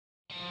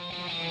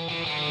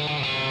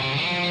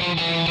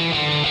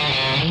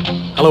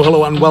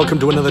Hello and welcome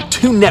to another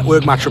 2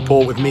 Network match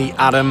report with me,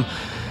 Adam.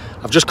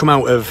 I've just come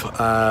out of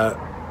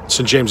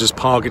St James's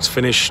Park. It's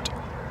finished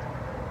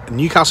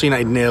Newcastle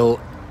United 0,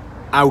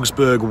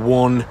 Augsburg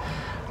 1.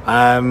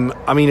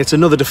 I mean, it's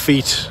another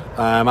defeat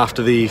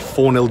after the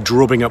 4-0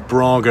 drubbing at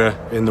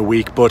Braga in the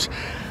week, but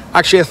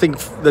actually I think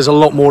there's a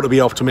lot more to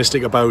be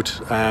optimistic about.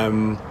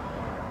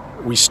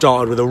 We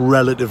started with a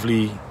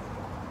relatively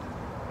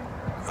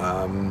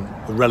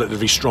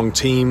strong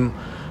team.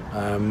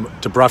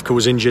 Dubravka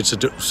was injured, so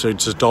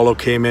Zadolo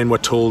came in. We're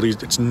told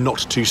it's not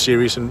too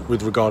serious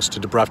with regards to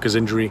Dubravka's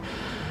injury.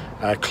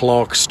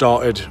 Clark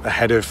started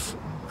ahead of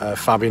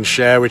Fabian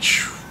Schär,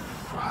 which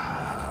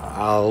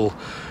I'll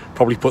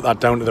probably put that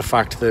down to the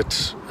fact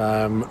that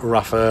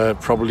Rafa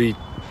probably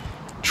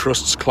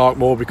trusts Clark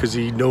more because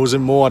he knows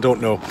him more. I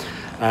don't know.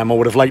 I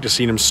would have liked to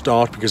seen him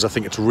start because I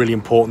think it's really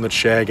important that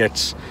Schär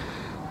gets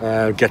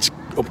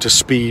up to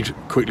speed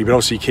quickly, but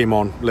obviously he came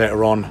on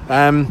later on.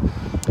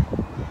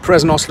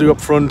 Perez and Hoslu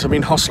up front. I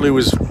mean, Hoslu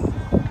was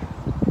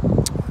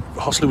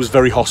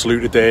very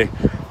Hoslu today.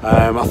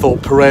 I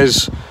thought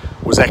Perez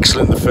was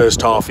excellent in the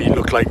first half. He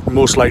looked like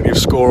most likely to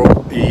score.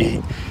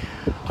 He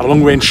had a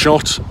long range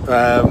shot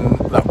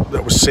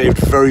that was saved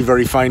very,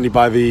 very finely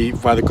by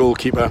the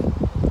goalkeeper,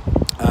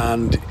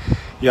 and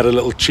he had a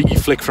little cheeky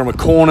flick from a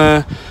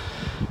corner.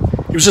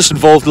 He was just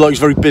involved a lot. He was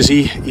very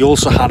busy. He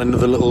also had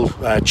another little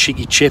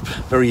cheeky chip,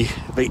 very,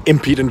 very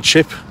impudent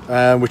chip,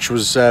 which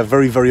was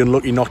very, very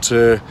unlucky not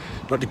to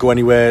go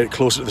anywhere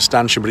closer to the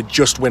stanchion, but it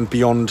just went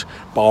beyond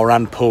bar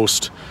and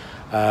post.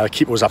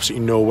 Keeper was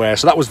absolutely nowhere,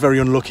 so that was very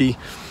unlucky.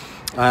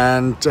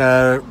 And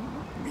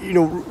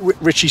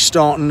Richie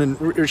starting and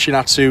Richie and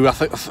Atsu,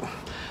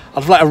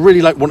 I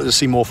really wanted to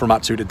see more from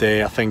Atsu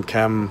today. I think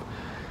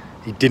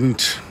he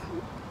didn't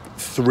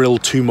thrill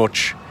too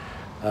much.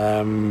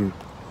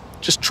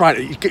 Just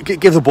trying to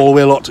give the ball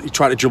away a lot. He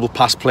tried to dribble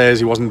past players.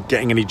 He wasn't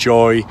getting any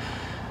joy.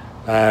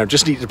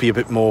 Just needed to be a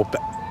bit more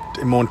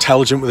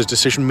intelligent with his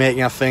decision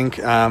making, I think.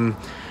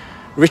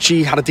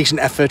 Richie had a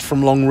decent effort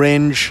from long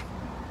range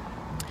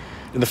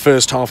in the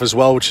first half as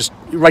well, which is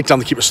right down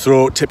the keeper's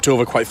throat, tipped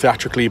over quite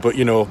theatrically, but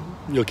you'll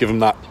give him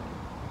that.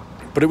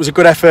 But it was a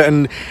good effort,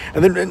 and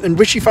then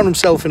Richie found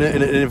himself in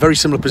a very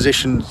similar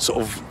position,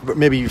 sort of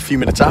maybe a few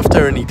minutes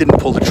after, and he didn't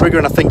pull the trigger.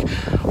 And I think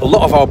a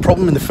lot of our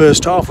problem in the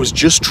first half was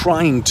just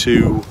trying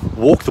to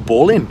walk the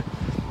ball in.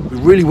 We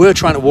really were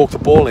trying to walk the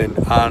ball in,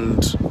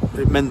 and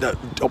it meant that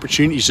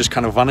opportunities just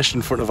kind of vanished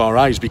in front of our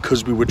eyes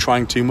because we were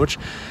trying too much.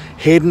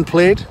 Hayden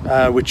played,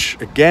 which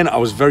again I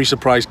was very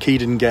surprised Key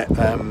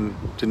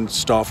didn't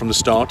start from the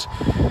start.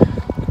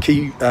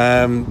 Key.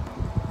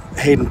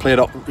 Hayden played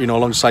up,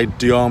 alongside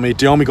Diarmi.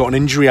 Diarmi got an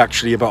injury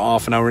actually about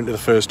half an hour into the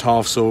first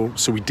half, so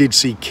we did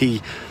see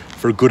Key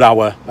for a good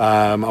hour.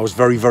 I was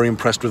very, very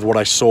impressed with what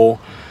I saw.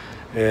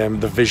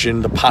 The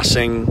vision, the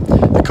passing,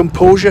 the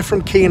composure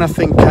from Key, and I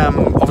think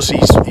obviously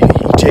he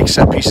takes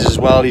set pieces as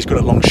well. He's good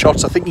at long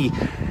shots. I think he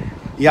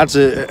adds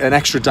an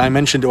extra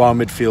dimension to our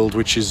midfield,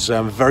 which is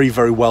very,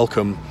 very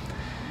welcome.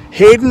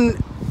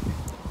 Hayden,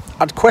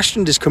 I'd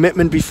questioned his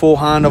commitment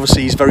beforehand.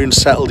 Obviously he's very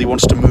unsettled. He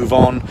wants to move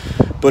on,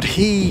 but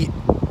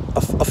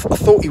I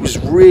thought he was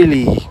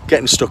really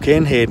getting stuck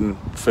in, Hayden,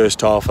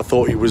 first half. I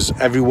thought he was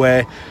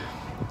everywhere.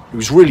 He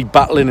was really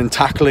battling and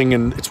tackling,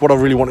 and it's what I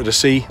really wanted to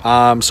see.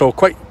 So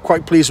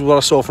quite pleased with what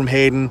I saw from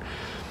Hayden.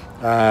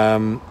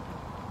 Again,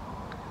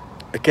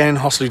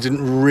 Hoslu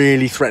didn't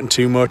really threaten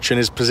too much in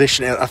his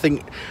position. I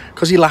think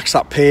because he lacks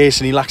that pace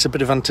and he lacks a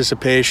bit of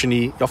anticipation,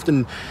 he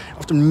often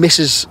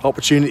misses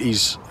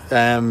opportunities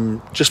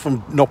just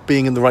from not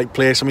being in the right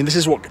place. I mean, this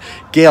is what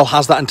Gale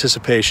has, that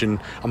anticipation.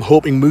 I'm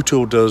hoping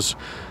Muto does.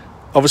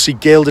 Obviously,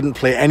 Gale didn't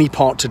play any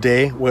part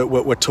today.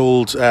 We're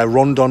told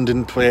Rondon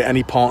didn't play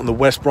any part in the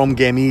West Brom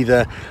game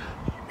either.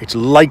 It's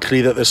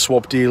likely that the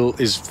swap deal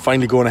is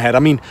finally going ahead. I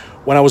mean,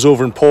 when I was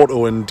over in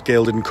Porto and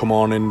Gale didn't come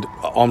on and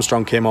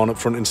Armstrong came on up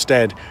front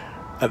instead,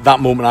 at that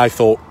moment I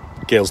thought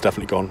Gale's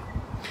definitely gone.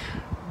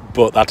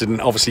 But that didn't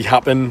obviously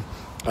happen.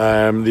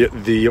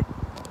 The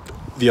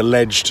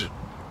alleged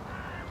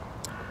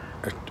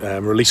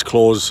release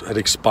clause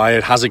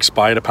has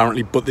expired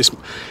apparently, but this,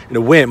 in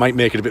a way, it might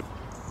make it a bit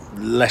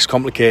less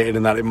complicated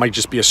in that it might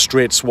just be a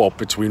straight swap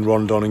between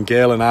Rondon and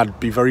Gale, and I'd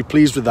be very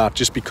pleased with that,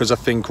 just because I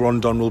think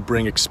Rondon will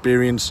bring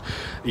experience.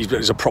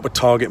 He's a proper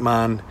target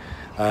man.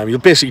 He'll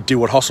basically do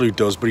what Hoslu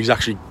does, but he's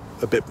actually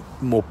a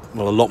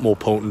lot more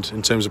potent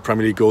in terms of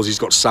Premier League goals. He's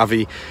got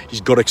savvy, he's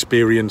got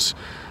experience.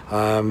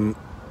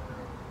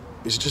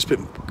 He's just a bit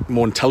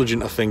more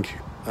intelligent, I think.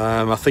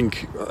 I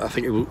think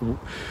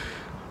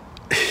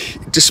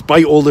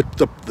despite all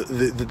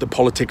the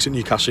politics at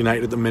Newcastle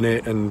United at the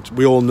minute, and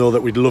we all know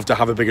that we'd love to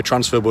have a bigger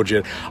transfer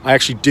budget, I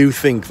actually do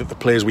think that the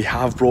players we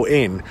have brought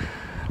in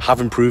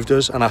have improved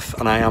us, and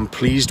I am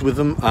pleased with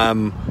them.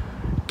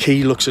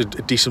 Key looks a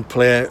decent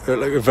player,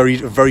 a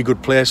very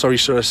good player. Sorry,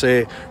 should I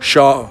say?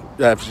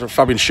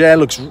 Fabian Schär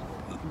looks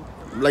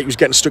like he was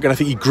getting stuck in. I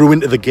think he grew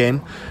into the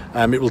game.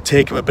 It will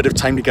take him a bit of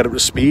time to get up to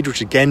speed,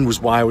 which again was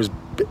why I was a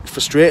bit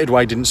frustrated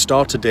why he didn't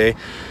start today,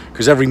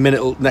 because every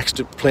minute next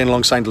to playing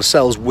alongside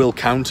Lascelles will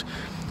count.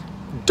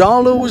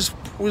 Darlow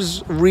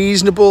was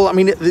reasonable. I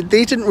mean,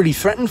 they didn't really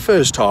threaten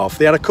first half.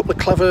 They had a couple of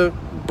clever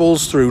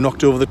balls through,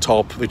 knocked over the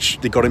top, which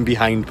they got in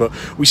behind, but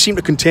we seemed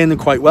to contain them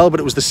quite well. But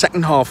it was the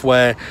second half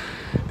where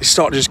they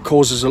started to just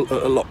cause us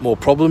a lot more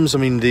problems. I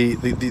mean,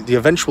 the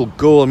eventual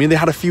goal, I mean, they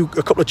had a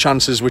couple of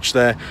chances which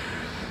their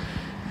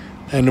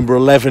number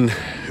 11,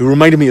 who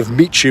reminded me of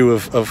Michu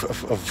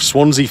of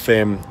Swansea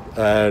fame,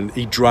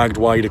 he dragged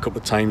wide a couple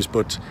of times,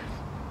 but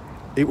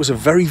it was a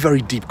very, very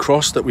deep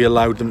cross that we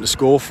allowed them to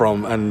score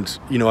from. And,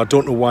 you know, I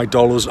don't know why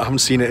I haven't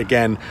seen it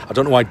again. I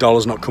don't know why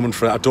Dollar's not coming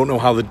for it. I don't know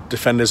how the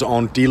defenders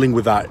aren't dealing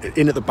with that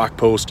in at the back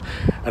post.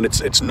 And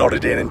it's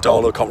nodded in, and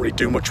Dollar can't really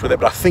do much with it.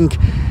 But I think,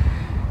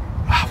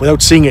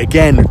 without seeing it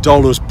again,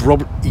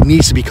 he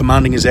needs to be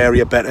commanding his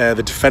area better.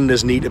 The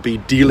defenders need to be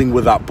dealing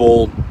with that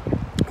ball.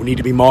 We need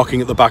to be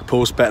marking at the back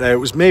post better. It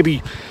was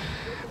maybe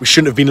we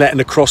shouldn't have been letting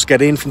the cross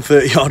get in from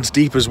 30 yards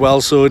deep as well.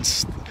 So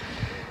it's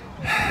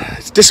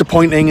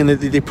disappointing, and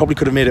they probably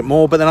could have made it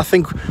more. But then I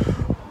think,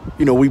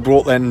 you know, we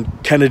brought then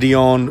Kennedy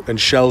on and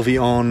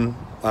Shelvey on,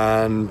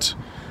 and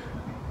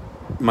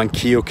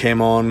Manquillo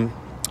came on.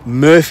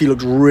 Murphy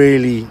looked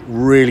really,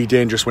 really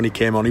dangerous when he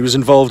came on. He was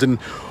involved in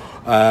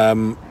a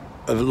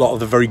lot of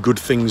the very good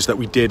things that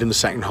we did in the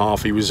second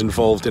half. He was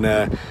involved in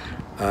a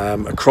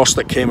cross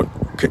that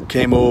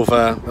came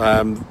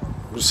over,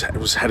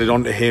 was headed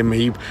onto him.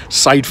 He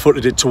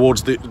side-footed it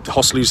towards the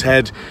Hoslu's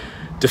head.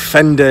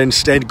 Defender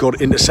instead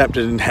got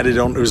intercepted and headed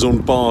onto his own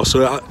bar.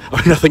 So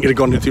I think it had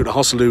gone through to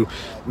Hoslu.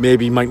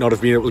 Maybe he might not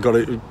have been able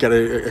to get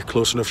a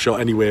close enough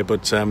shot anyway.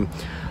 But I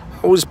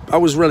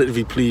was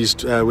relatively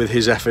pleased with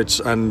his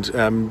efforts,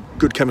 and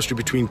good chemistry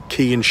between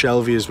Key and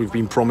Shelvey, as we've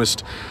been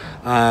promised,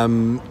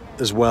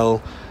 as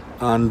well.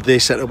 And they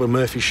set up a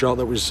Murphy shot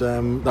that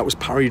was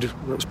parried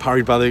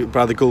by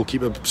the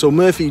goalkeeper. So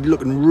Murphy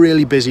looking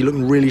really busy,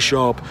 looking really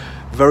sharp.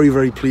 Very,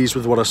 very pleased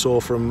with what I saw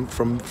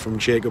from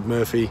Jacob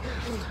Murphy.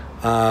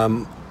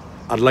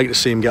 I'd like to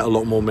see him get a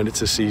lot more minutes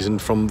this season.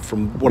 From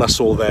what I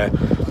saw there,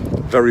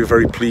 very,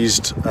 very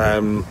pleased.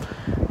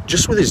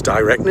 Just with his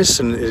directness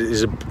and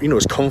his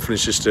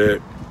confidence, just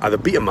to either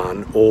beat a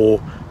man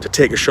or to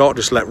take a shot,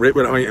 just let rip.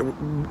 I mean,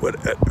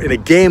 in a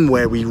game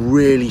where we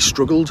really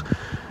struggled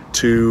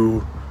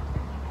to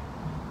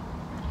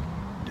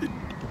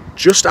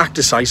just act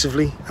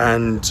decisively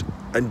and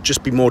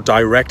just be more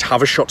direct,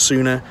 have a shot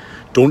sooner.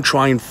 Don't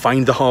try and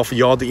find the half a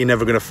yard that you're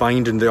never going to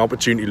find, and the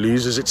opportunity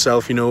loses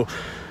itself. You know,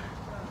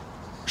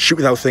 shoot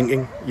without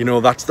thinking. You know,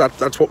 that's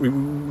what we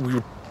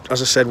were,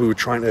 as I said, we were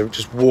trying to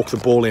just walk the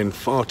ball in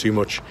far too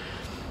much.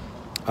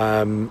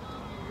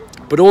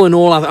 But all in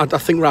all, I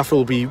think Rafa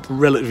will be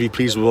relatively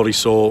pleased with what he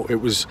saw.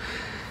 It was,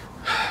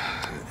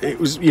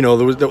 you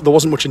know, there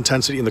wasn't much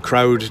intensity in the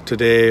crowd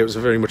today. It was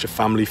very much a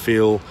family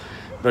feel,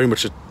 very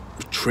much a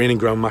training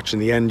ground match in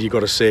the end, you got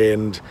to say.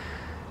 And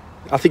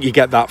I think you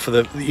get that for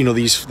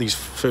these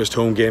first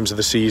home games of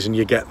the season.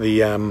 You get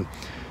the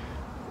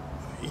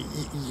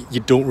you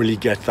don't really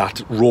get that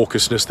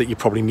raucousness that you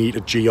probably need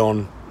to G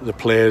on the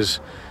players.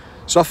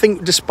 So I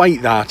think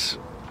despite that,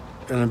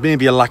 and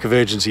maybe a lack of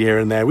urgency here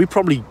and there, we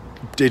probably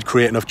did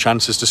create enough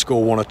chances to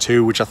score one or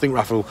two, which I think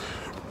Rafa will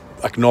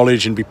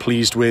acknowledge and be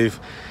pleased with.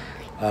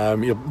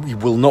 He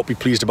will not be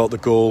pleased about the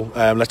goal.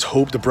 Let's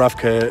hope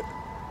Dubravka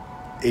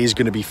is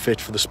going to be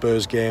fit for the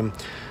Spurs game,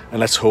 and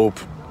let's hope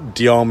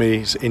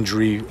Diarme's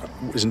injury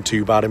isn't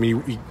too bad. I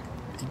mean, he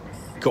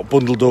got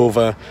bundled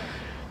over,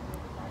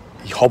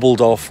 he hobbled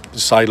off the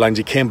sidelines,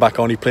 he came back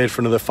on, he played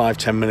for another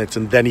 5-10 minutes,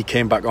 and then he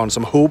came back on.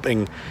 So I'm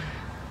hoping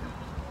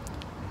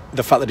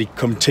the fact that he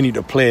continued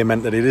to play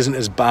meant that it isn't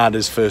as bad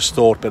as first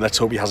thought, but let's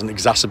hope he hasn't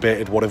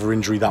exacerbated whatever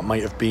injury that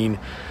might have been.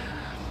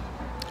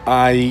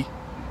 I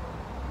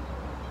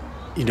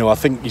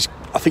think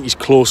he's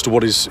close to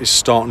what his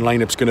starting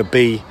lineup's going to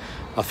be.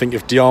 I think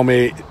if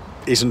Diarme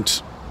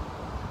isn't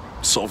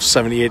sort of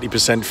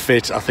 70-80%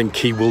 fit, I think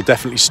he will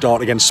definitely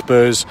start against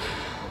Spurs,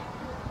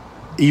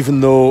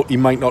 even though he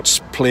might not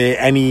play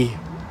any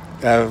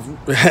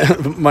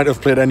might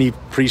have played any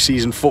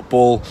pre-season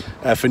football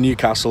for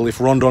Newcastle. If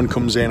Rondon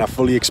comes in, I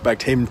fully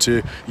expect him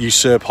to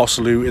usurp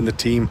Hoslu in the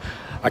team.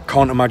 I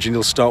can't imagine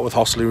he'll start with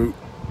Hoslu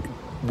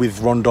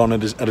with Rondon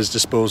at his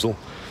disposal.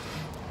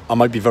 I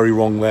might be very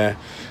wrong there.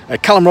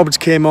 Callum Roberts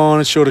came on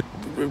and showed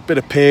a bit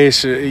of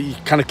pace. He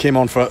kind of came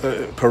on for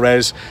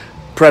Perez.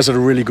 Perez had a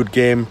really good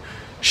game.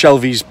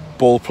 Shelvey's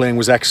ball playing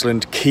was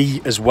excellent.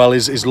 Key as well,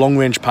 his long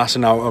range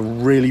passing now,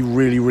 I'm really,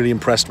 really, really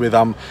impressed with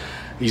him.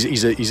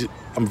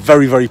 I'm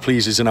very, very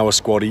pleased he's in our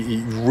squad.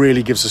 He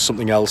really gives us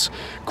something else.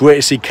 Great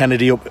to see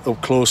Kennedy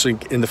up close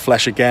in the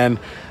flesh again.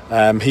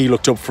 He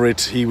looked up for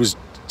it. He was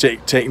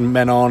taking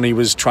men on. He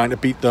was trying to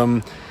beat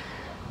them.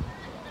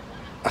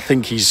 I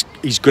think he's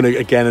going to,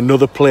 again,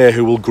 another player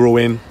who will grow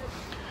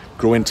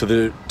into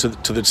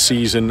the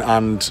season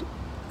and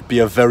be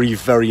a very,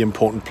 very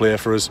important player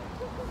for us.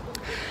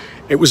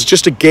 It was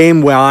just a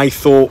game where I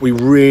thought we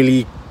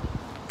really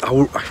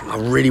I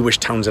really wish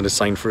Townsend had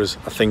signed for us.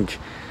 I think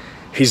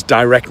his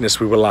directness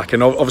we were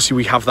lacking. Obviously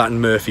we have that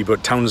in Murphy,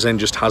 but Townsend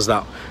just has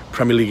that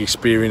Premier League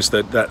experience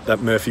that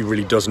Murphy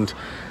really doesn't.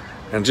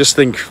 And just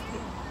think,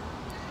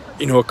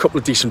 you know, a couple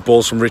of decent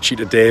balls from Richie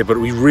today, but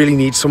we really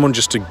need someone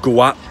just to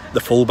go at the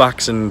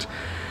fullbacks, and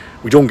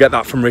we don't get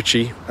that from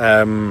Richie.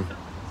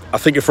 I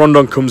think if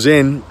Rondon comes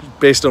in,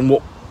 based on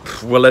what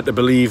we're led to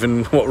believe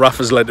and what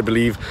Rafa's led to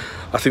believe,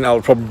 I think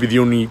that'll probably be the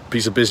only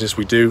piece of business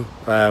we do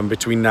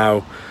between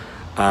now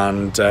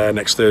and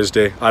next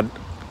Thursday.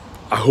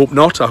 I hope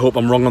not. I hope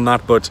I'm wrong on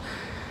that, but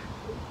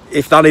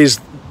if that is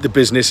the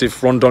business,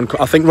 if Rondon,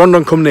 I think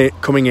Rondon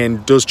coming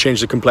in does change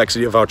the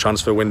complexity of our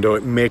transfer window.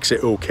 It makes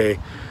it okay.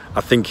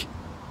 I think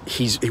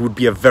he would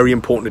be a very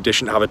important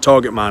addition to have a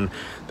target man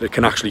that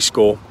can actually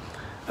score.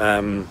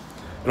 And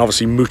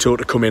obviously Muto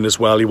to come in as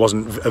well. He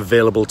wasn't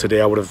available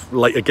today. I would have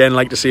liked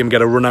to see him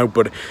get a run out,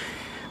 but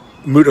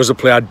Muto's a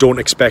player I don't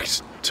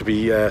expect to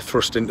be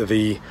thrust into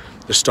the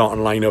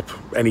starting lineup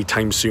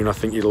anytime soon. I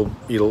think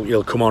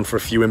he'll come on for a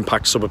few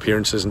impact sub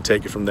appearances and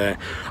take it from there.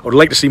 I would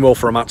like to see more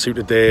for Amatsu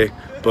today,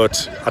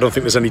 but I don't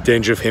think there's any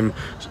danger of him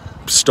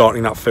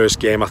starting that first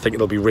game. I think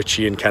it'll be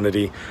Richie and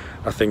Kennedy.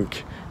 I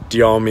think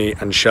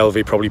Diarmi and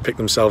Shelvey probably pick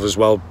themselves as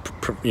well,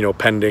 you know,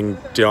 pending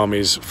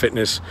Diarmi's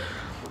fitness.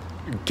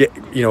 Gil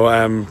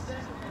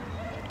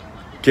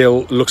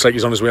looks like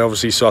he's on his way,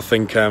 obviously, so I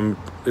think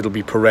it'll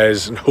be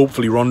Perez and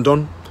hopefully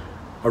Rondon.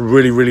 I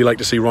really like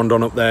to see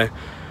Rondon up there.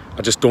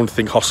 I just don't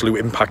think Hosselu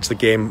impacts the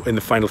game in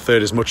the final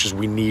third as much as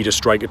we need a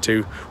striker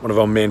to. One of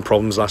our main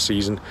problems last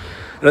season.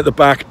 And at the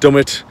back,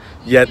 Dummett.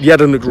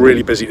 Yedlin looked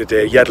really busy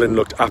today. Yedlin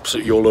looked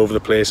absolutely all over the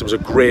place. It was a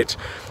great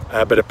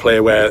bit of play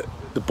where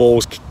the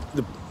ball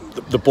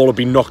had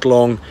been knocked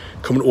long,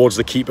 coming towards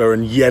the keeper,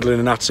 and Yedlin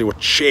and Atsu were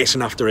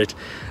chasing after it,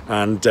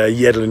 and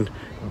Yedlin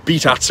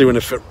beat Atsu in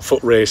a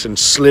foot race and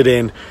slid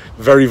in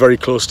very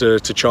close to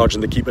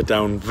charging the keeper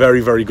down.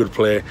 Very good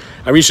play.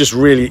 I mean,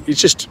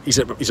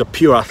 he's a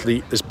pure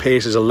athlete. His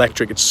pace is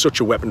electric. It's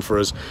such a weapon for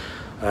us.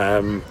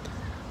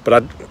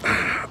 But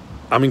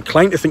I'm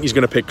inclined to think he's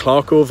going to pick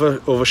Clark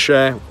over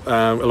Cher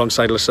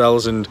alongside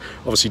Lascelles, and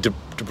obviously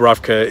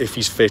Dubravka, if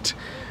he's fit,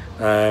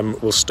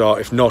 will start.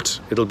 If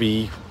not, it'll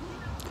be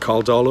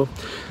Carl Darlow.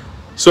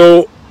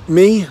 So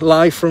me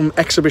live from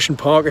Exhibition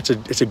Park.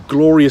 It's a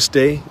glorious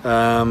day.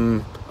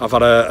 I've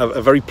had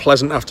a very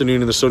pleasant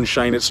afternoon in the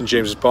sunshine at St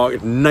James's Park.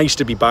 It's nice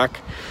to be back.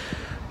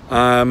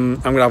 I'm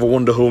going to have a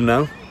wander home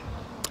now.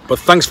 But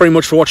thanks very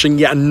much for watching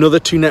yet another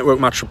 2 Network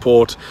match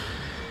report.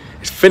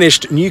 It's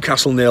finished.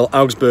 Newcastle 0,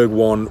 Augsburg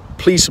 1.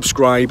 Please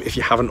subscribe if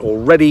you haven't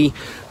already.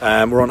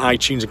 We're on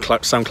iTunes and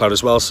SoundCloud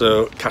as well,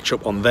 so catch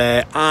up on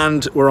there.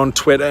 And we're on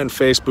Twitter and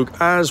Facebook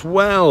as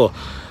well.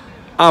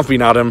 I've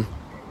been Adam.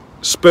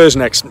 Spurs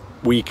next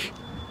week.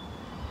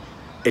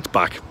 It's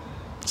back.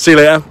 See you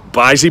later.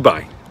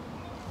 Bye.